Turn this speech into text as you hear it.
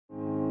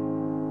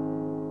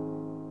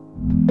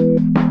The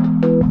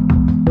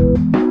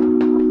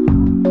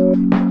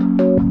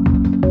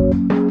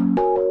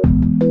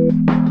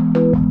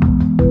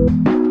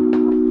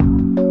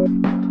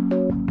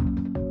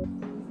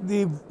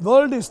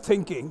world is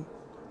thinking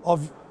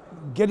of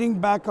getting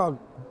back our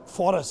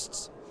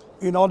forests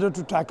in order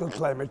to tackle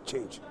climate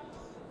change.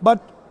 But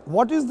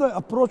what is the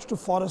approach to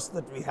forests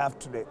that we have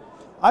today?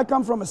 I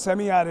come from a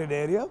semi-arid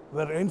area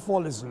where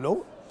rainfall is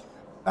low,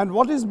 and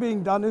what is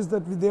being done is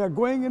that they are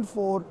going in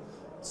for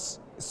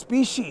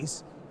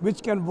species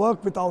which can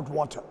work without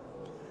water.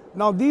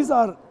 Now these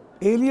are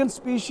alien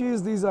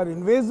species, these are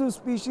invasive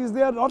species,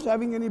 they are not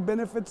having any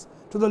benefits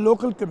to the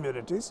local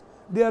communities,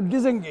 they are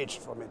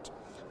disengaged from it.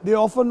 They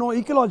offer no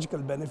ecological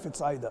benefits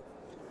either.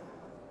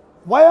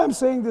 Why I am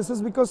saying this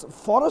is because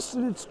forest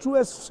in its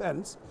truest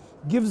sense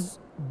gives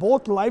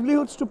both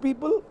livelihoods to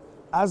people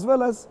as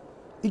well as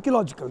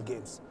ecological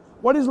gains.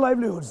 What is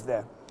livelihoods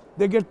there?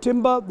 They get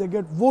timber, they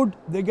get wood,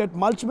 they get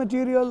mulch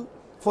material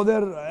for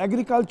their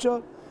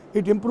agriculture.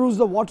 It improves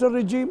the water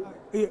regime,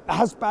 it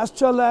has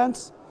pasture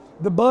lands,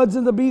 the birds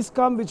and the bees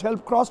come which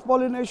help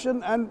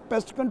cross-pollination and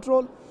pest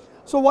control.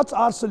 So what's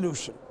our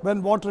solution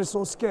when water is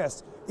so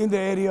scarce in the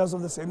areas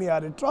of the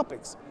semi-arid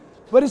tropics?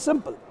 Very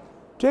simple.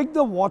 Take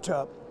the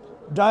water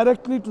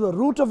directly to the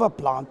root of a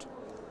plant,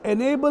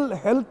 enable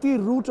healthy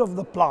root of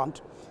the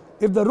plant.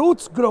 If the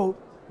roots grow,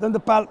 then the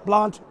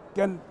plant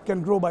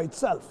can grow by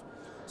itself.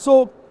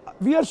 So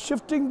we are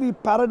shifting the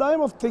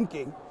paradigm of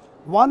thinking.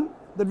 One,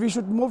 that we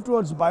should move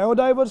towards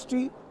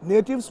biodiversity,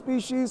 native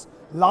species,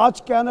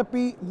 large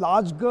canopy,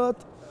 large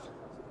girth,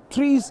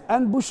 trees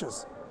and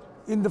bushes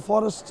in the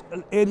forest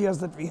areas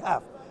that we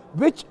have,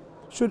 which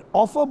should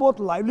offer both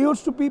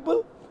livelihoods to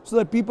people so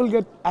that people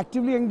get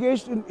actively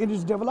engaged in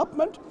its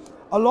development,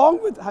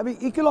 along with having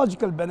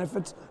ecological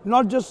benefits,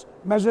 not just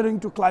measuring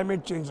to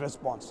climate change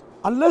response.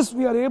 Unless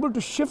we are able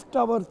to shift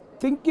our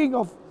thinking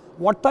of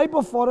what type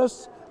of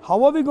forests,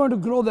 how are we going to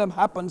grow them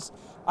happens,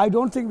 I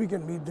don't think we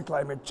can meet the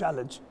climate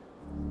challenge.